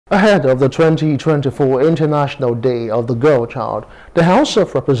Ahead of the 2024 International Day of the Girl Child, the House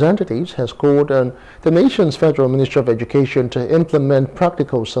of Representatives has called on the nation's Federal Ministry of Education to implement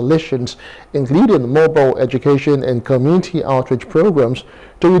practical solutions, including mobile education and community outreach programs,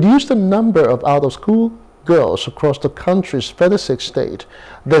 to reduce the number of out-of-school girls across the country's 36 states.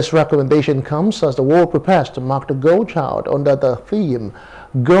 This recommendation comes as the world prepares to mark the Girl Child under the theme,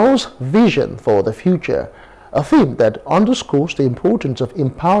 Girls' Vision for the Future, a theme that underscores the importance of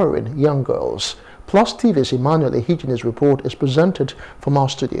empowering young girls. Plus TV's Emmanuel Ehijini's report is presented from our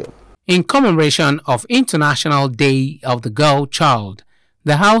studio. In commemoration of International Day of the Girl Child,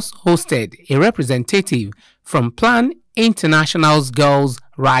 the House hosted a representative from Plan International's Girls'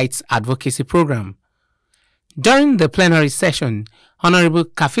 Rights Advocacy Program. During the plenary session, Honorable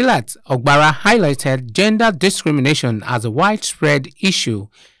Kafilat Ogbara highlighted gender discrimination as a widespread issue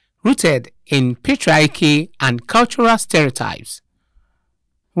rooted in patriarchy and cultural stereotypes.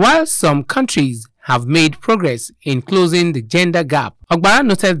 While some countries have made progress in closing the gender gap, Ogbara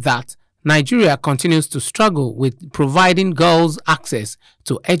noted that Nigeria continues to struggle with providing girls access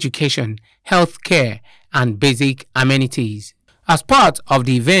to education, health care, and basic amenities. As part of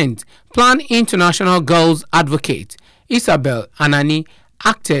the event, Plan International Girls Advocate Isabel Anani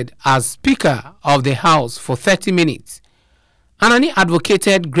acted as Speaker of the House for 30 minutes. Anani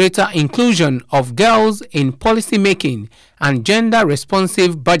advocated greater inclusion of girls in policy making and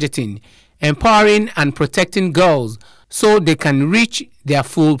gender-responsive budgeting, empowering and protecting girls so they can reach their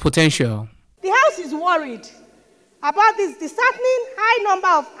full potential. The House is worried about this disheartening high number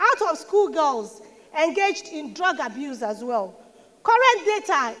of out-of-school girls engaged in drug abuse as well. Current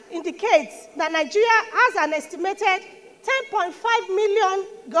data indicates that Nigeria has an estimated 10.5 million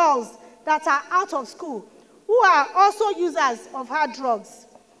girls that are out of school, who are also users of hard drugs.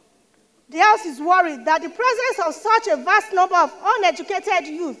 The House is worried that the presence of such a vast number of uneducated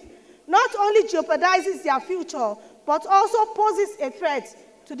youth not only jeopardizes their future, but also poses a threat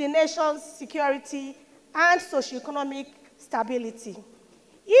to the nation's security and socioeconomic stability.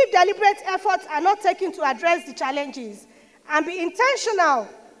 If deliberate efforts are not taken to address the challenges and be intentional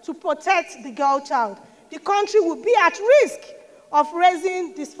to protect the girl child, the country will be at risk of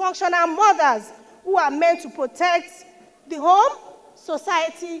raising dysfunctional mothers who are meant to protect the home,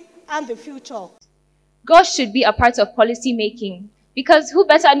 society, and the future. Girls should be a part of policy making because who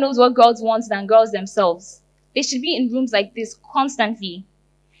better knows what girls want than girls themselves? They should be in rooms like this constantly.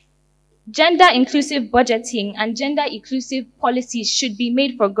 Gender-inclusive budgeting and gender-inclusive policies should be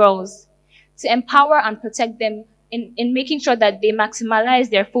made for girls to empower and protect them in making sure that they maximize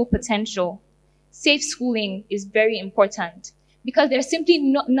their full potential. Safe schooling is very important because there's simply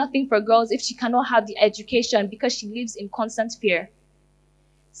nothing for girls if she cannot have the education because she lives in constant fear.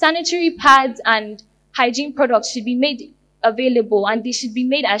 Sanitary pads and hygiene products should be made available and they should be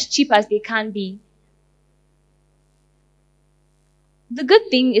made as cheap as they can be. The good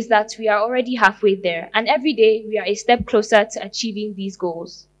thing is that we are already halfway there and every day we are a step closer to achieving these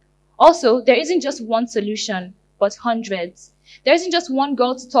goals. Also, there isn't just one solution, but hundreds. There isn't just one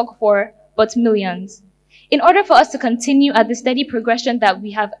girl to talk for, but millions. In order for us to continue at the steady progression that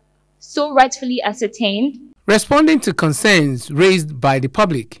we have so rightfully ascertained. Responding to concerns raised by the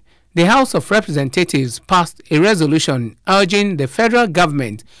public, the House of Representatives passed a resolution urging the federal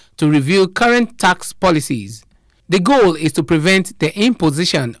government to review current tax policies. The goal is to prevent the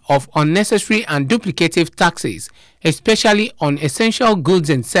imposition of unnecessary and duplicative taxes, especially on essential goods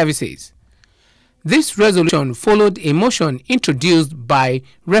and services. This resolution followed a motion introduced by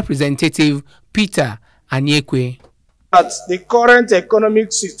Representative Peter Anyekwe. That the current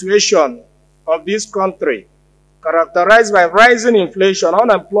economic situation of this country, characterized by rising inflation,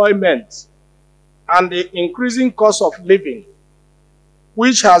 unemployment, and the increasing cost of living,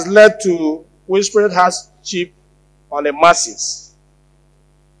 which has led to widespread hardship on the masses.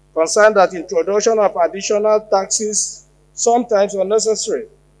 Concerned that introduction of additional taxes, sometimes unnecessary,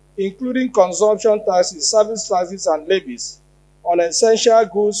 including consumption taxes, service taxes, and levies on essential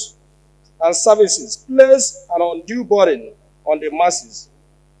goods and services, place an undue burden on the masses,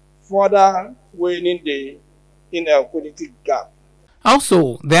 further waning the inequality gap.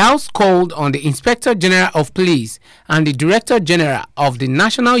 Also, the House called on the Inspector General of Police and the Director General of the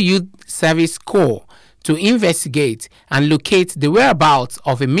National Youth Service Corps to investigate and locate the whereabouts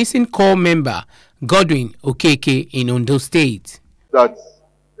of a missing corps member, Godwin Okeke, in Ondo State. That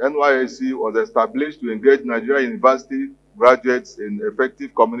NYSC was established to engage Nigeria University graduates in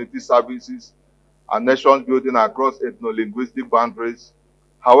effective community services and nation building across ethno-linguistic boundaries.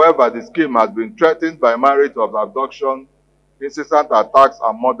 However, the scheme has been threatened by marriage of abduction, incessant attacks,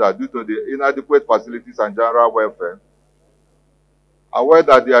 and murder due to the inadequate facilities and general welfare. aware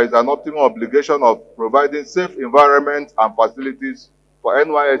that there is an optimal obligation of providing safe environment and facilities for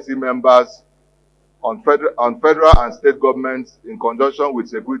NYSC members on federal and state governments in conjunction with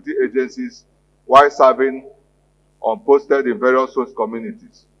security agencies while serving unposted in various host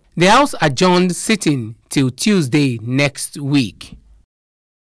communities. The House adjourned sitting till Tuesday next week.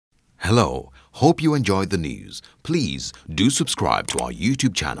 Hello, hope you enjoyed the news. Please do subscribe to our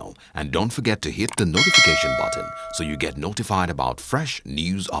YouTube channel and don't forget to hit the notification button so you get notified about fresh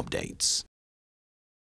news updates.